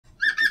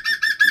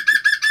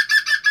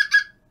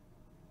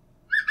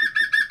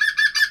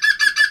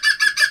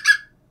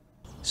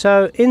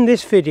So in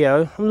this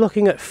video I'm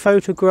looking at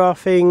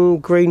photographing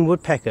green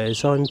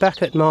woodpeckers. I'm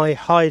back at my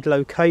hide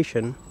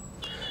location,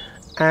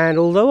 and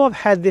although I've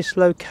had this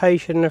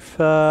location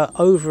for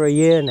over a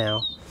year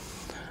now,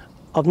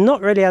 I've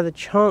not really had a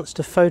chance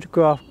to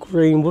photograph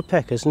green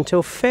woodpeckers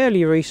until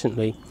fairly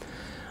recently.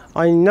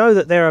 I know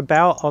that they're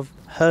about, I've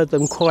heard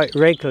them quite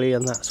regularly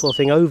and that sort of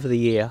thing over the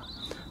year,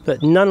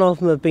 but none of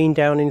them have been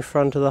down in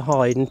front of the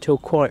hide until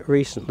quite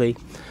recently.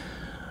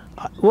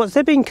 What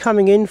they've been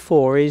coming in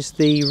for is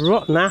the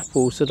rotten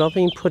apples that I've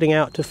been putting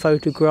out to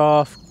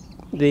photograph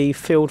the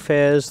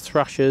fieldfares,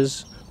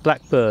 thrushes,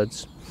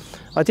 blackbirds.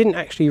 I didn't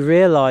actually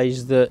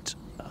realise that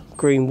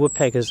green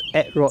woodpeckers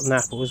ate rotten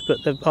apples, but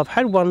I've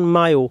had one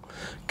male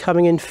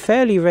coming in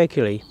fairly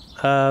regularly,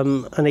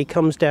 and he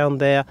comes down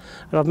there,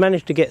 and I've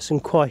managed to get some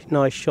quite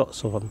nice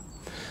shots of him.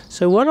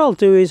 So what I'll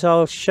do is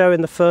I'll show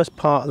in the first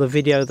part of the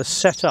video the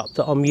setup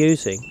that I'm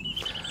using.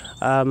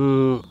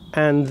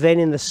 And then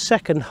in the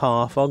second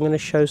half I'm going to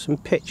show some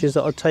pictures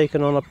that I've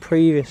taken on a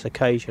previous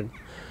occasion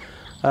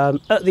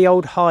at the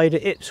old hide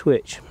at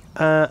Ipswich,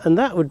 and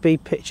that would be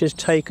pictures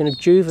taken of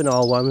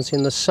juvenile ones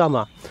in the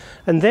summer,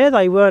 and there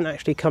they weren't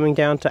actually coming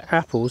down to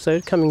apples, they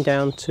were coming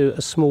down to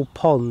a small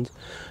pond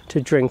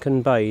to drink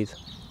and bathe.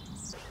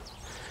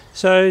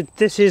 So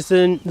this is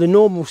the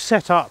normal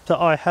setup that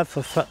I have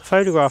for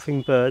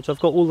photographing birds. I've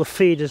got all the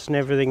feeders and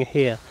everything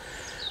here.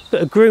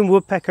 But a green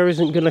woodpecker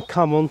isn't going to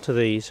come onto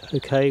these,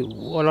 okay?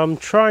 What I'm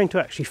trying to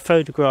actually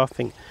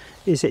photographing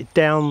is it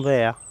down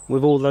there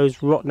with all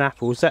those rotten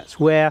apples. That's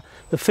where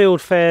the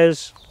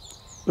fieldfares,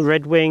 the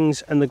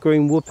redwings and the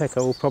green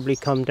woodpecker will probably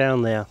come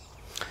down there.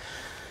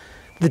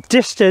 The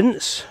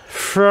distance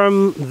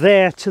from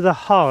there to the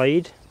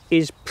hide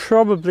is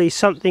probably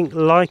something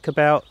like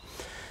about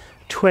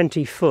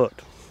 20 foot.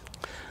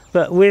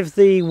 But with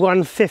the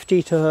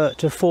 150 to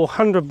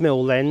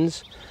 400mm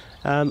lens,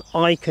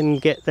 I can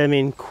get them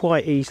in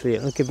quite easily.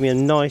 It'll give me a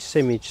nice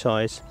image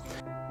size.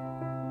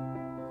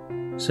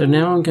 So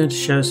now I'm going to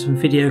show some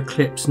video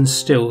clips and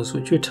stills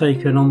which were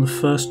taken on the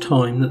first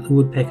time that the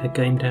woodpecker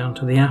came down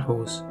to the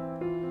apples.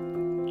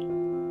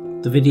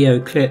 The video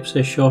clips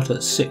are shot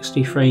at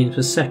 60 frames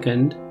per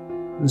second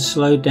and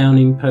slowed down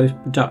in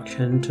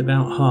post-production to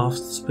about half the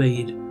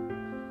speed.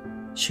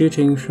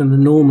 Shooting from the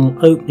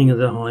normal opening of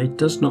the hide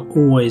does not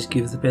always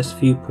give the best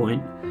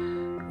viewpoint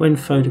when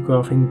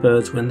photographing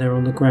birds when they're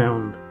on the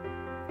ground.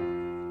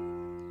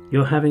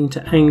 You're having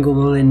to angle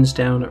the lens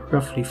down at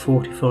roughly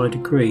 45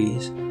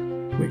 degrees,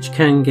 which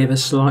can give a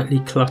slightly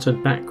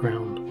cluttered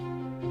background.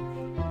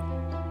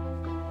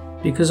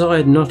 Because I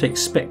had not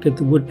expected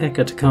the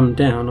woodpecker to come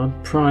down,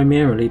 I'd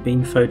primarily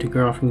been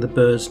photographing the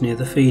birds near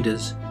the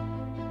feeders.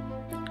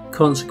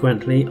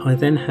 Consequently, I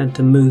then had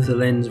to move the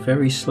lens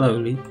very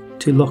slowly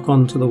to lock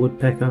onto the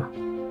woodpecker.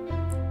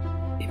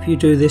 If you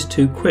do this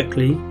too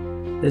quickly,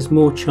 there's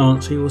more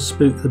chance you will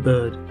spook the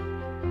bird.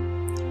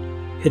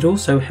 It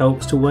also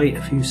helps to wait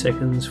a few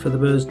seconds for the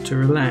birds to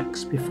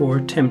relax before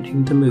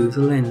attempting to move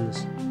the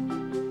lens.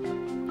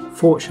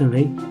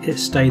 Fortunately, it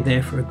stayed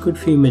there for a good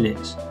few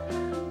minutes,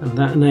 and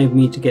that enabled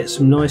me to get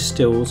some nice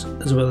stills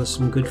as well as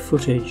some good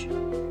footage.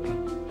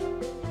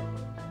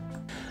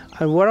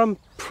 And what I'm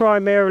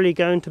primarily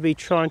going to be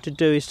trying to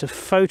do is to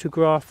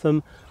photograph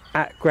them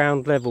at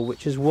ground level,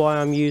 which is why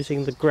I'm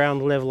using the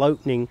ground level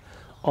opening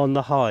on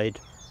the hide.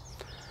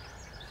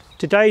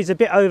 Today's a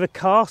bit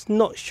overcast,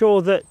 not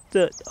sure that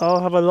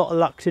I'll have a lot of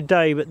luck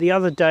today, but the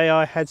other day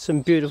I had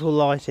some beautiful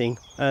lighting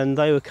and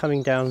they were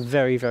coming down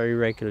very, very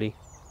regularly.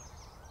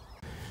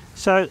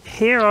 So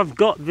here I've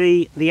got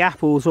the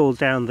apples all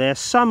down there.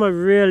 Some are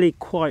really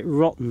quite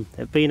rotten,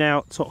 they've been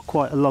out sort of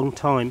quite a long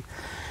time.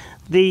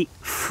 The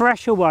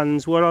fresher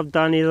ones, what I've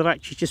done is I've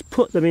actually just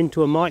put them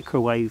into a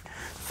microwave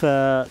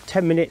for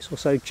 10 minutes or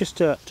so, just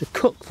to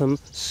cook them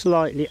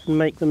slightly and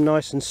make them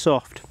nice and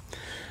soft.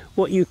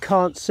 What you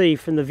can't see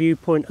from the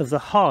viewpoint of the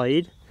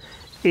hide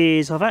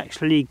is I've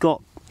actually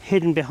got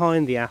hidden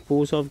behind the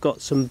apples, I've got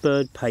some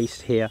bird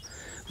paste here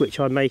which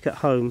I make at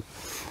home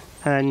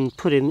and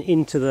put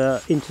into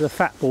the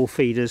fat ball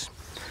feeders.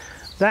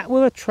 That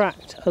will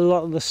attract a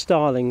lot of the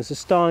starlings. The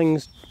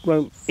starlings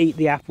won't eat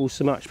the apples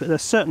so much, but they'll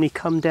certainly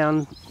come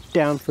down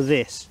for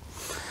this.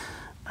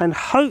 And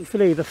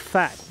hopefully the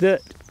fact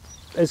that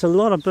there's a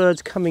lot of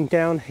birds coming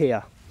down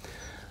here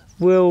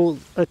will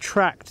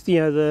attract,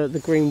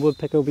 the green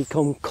woodpecker will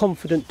become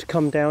confident to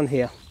come down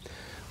here.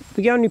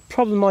 The only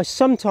problem I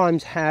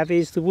sometimes have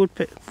is the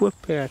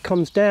woodpecker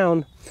comes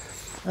down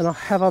and I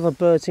have other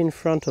birds in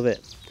front of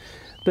it.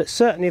 But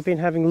certainly I've been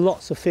having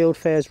lots of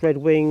fieldfares,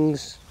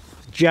 redwings,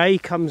 jay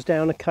comes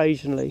down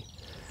occasionally.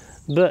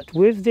 But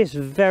with this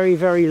very,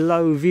 very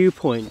low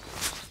viewpoint,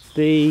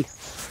 the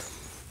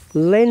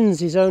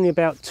lens is only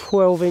about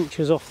 12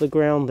 inches off the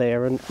ground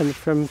there and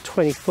from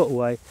 20 foot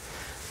away.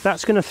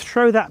 That's going to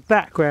throw that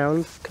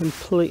background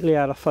completely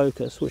out of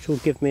focus, which will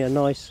give me a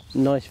nice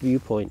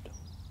viewpoint.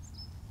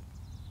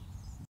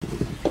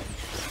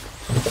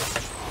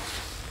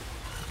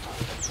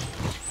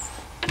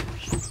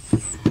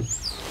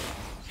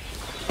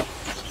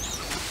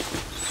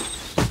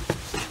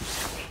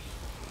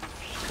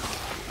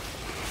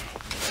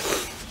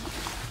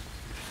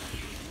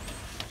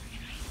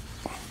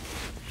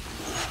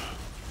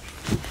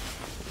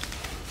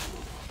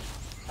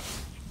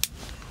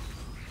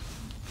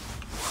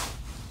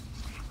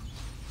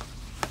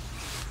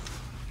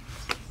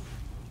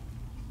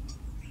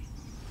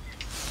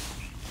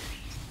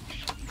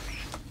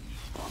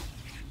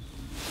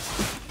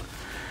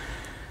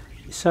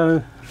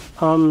 So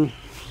I'm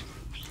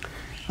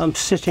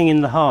sitting in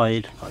the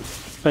hide,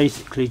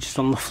 basically just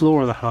on the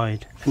floor of the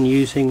hide, and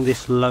using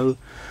this low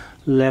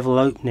level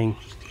opening,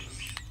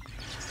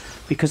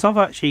 because I've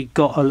actually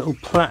got a little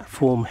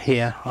platform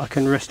here I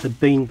can rest a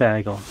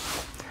beanbag on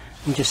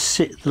and just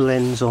sit the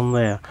lens on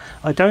there.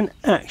 I don't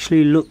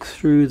actually look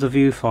through the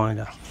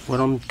viewfinder. What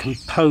I'm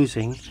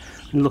composing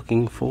and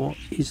looking for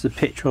is the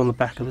picture on the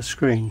back of the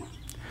screen.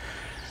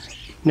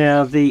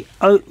 Now the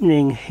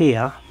opening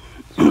here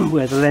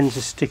where the lens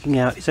is sticking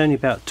out is only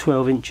about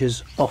 12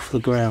 inches off the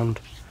ground,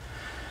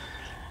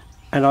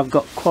 and I've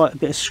got quite a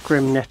bit of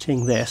scrim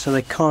netting there so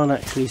they can't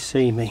actually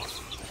see me.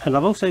 And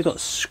I've also got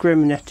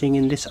scrim netting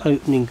in this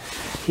opening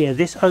here.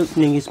 This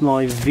opening is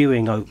my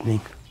viewing opening,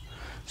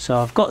 so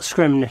I've got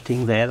scrim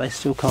netting there. They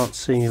still can't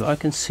see me, but I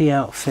can see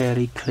out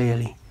fairly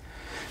clearly.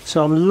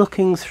 So I'm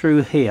looking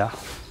through here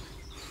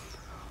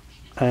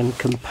and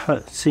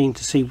seeing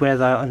to see where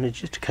they are, and it's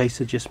just a case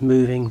of just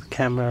moving the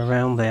camera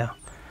around there,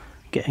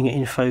 getting it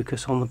in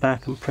focus on the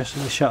back and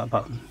pressing the shutter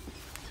button.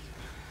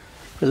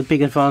 But the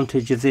big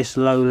advantage of this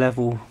low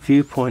level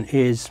viewpoint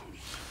is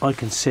I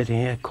can sit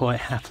here quite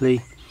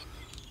happily.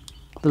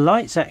 The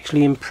light's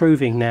actually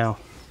improving now,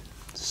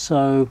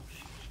 so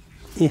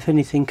if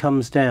anything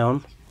comes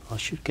down I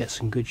should get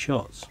some good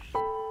shots.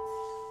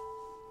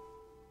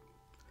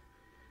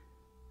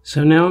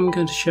 So now I'm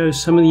going to show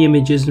some of the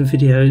images and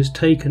videos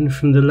taken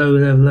from the low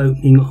level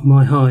opening on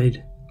my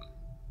hide.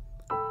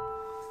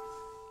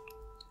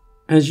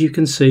 As you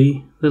can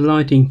see, the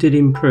lighting did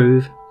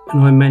improve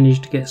and I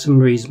managed to get some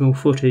reasonable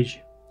footage.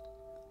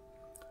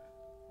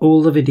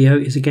 All the video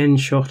is again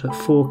shot at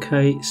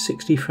 4K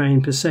 60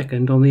 frames per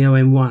second on the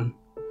OM1,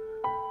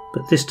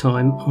 but this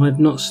time I have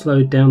not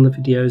slowed down the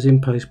videos in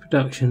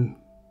post-production.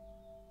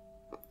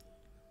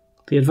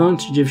 The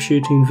advantage of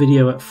shooting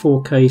video at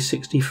 4K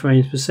 60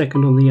 frames per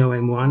second on the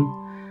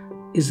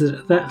OM1 is that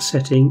at that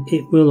setting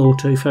it will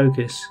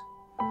autofocus.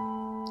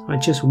 I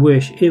just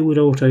wish it would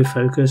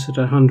autofocus at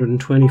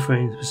 120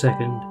 frames per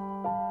second.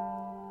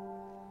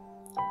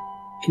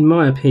 In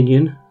my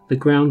opinion, the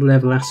ground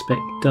level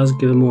aspect does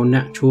give a more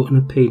natural and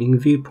appealing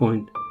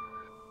viewpoint.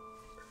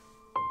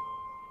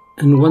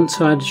 And once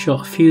I had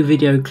shot a few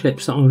video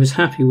clips that I was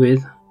happy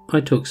with,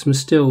 I took some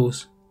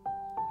stills.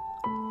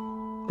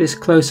 This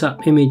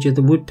close-up image of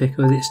the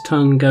woodpecker with its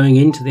tongue going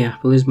into the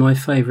apple is my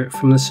favourite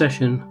from the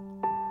session.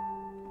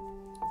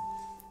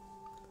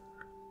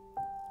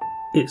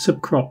 It's a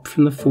crop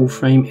from the full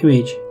frame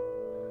image.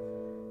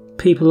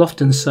 People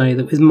often say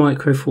that with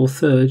Micro Four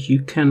Thirds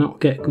you cannot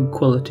get good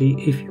quality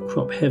if you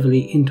crop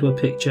heavily into a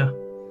picture.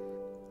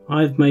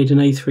 I've made an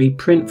A3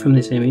 print from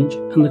this image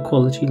and the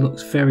quality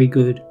looks very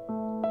good.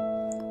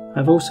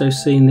 I've also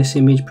seen this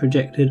image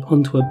projected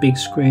onto a big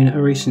screen at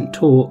a recent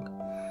talk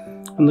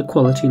and the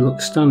quality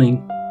looks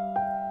stunning.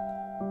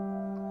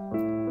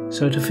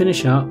 So to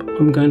finish up,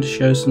 I'm going to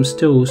show some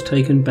stills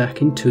taken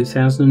back in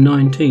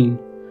 2019,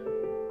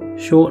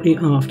 shortly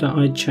after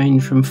I'd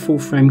changed from full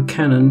frame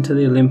Canon to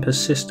the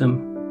Olympus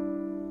system.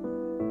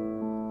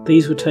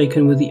 These were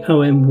taken with the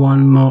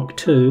OM1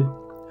 Mark II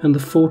and the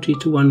 40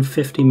 to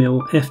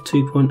 150mm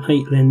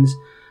f2.8 lens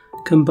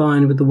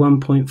combined with the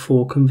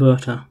 1.4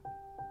 converter.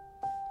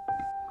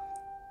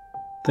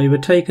 They were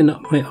taken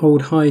at my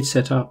old hide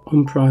setup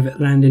on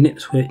private land in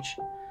Ipswich,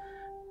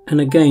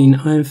 and again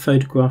I am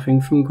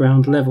photographing from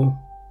ground level.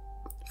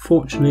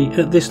 Fortunately,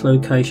 at this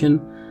location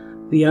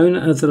the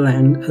owner of the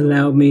land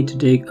allowed me to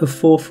dig a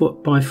 4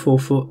 foot by 4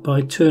 foot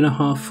by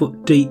 2.5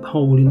 foot deep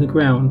hole in the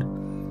ground,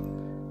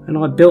 and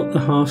I built the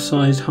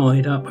half-sized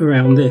hide up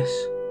around this.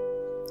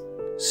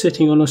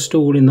 Sitting on a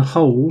stool in the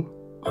hole,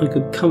 I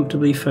could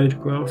comfortably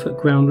photograph at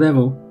ground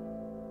level.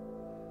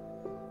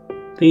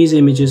 These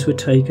images were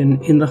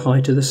taken in the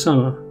height of the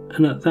summer,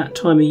 and at that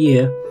time of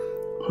year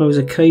I was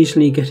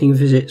occasionally getting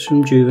visits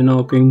from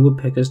juvenile green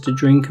woodpeckers to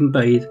drink and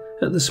bathe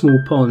at the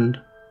small pond.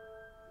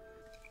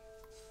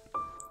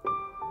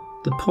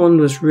 The pond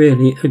was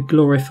really a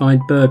glorified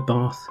bird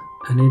bath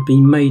and had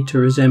been made to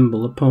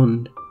resemble a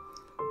pond.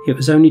 It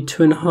was only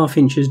 2.5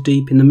 inches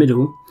deep in the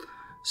middle,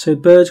 so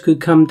birds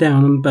could come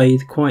down and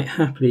bathe quite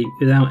happily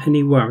without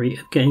any worry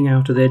of getting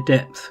out of their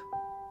depth.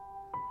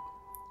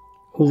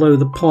 Although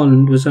the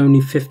pond was only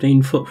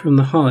 15 foot from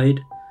the hide,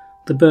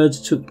 the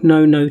birds took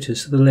no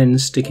notice of the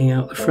lens sticking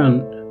out the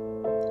front.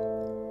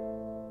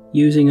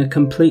 Using a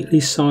completely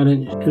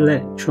silent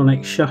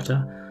electronic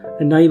shutter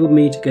enabled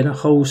me to get a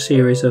whole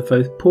series of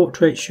both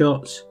portrait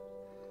shots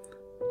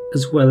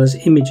as well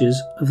as images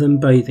of them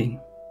bathing.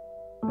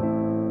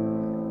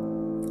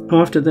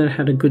 After they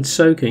had a good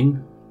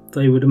soaking,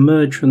 they would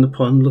emerge from the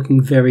pond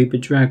looking very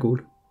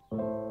bedraggled.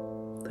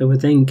 They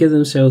would then give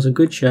themselves a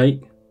good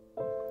shake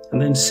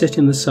and then sit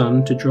in the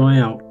sun to dry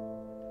out.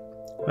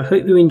 I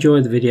hope you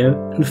enjoyed the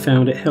video and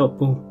found it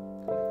helpful.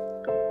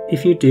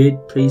 If you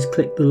did, please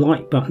click the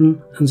like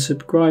button and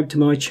subscribe to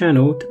my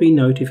channel to be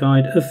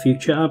notified of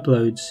future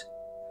uploads.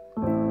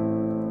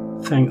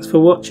 Thanks for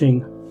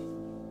watching.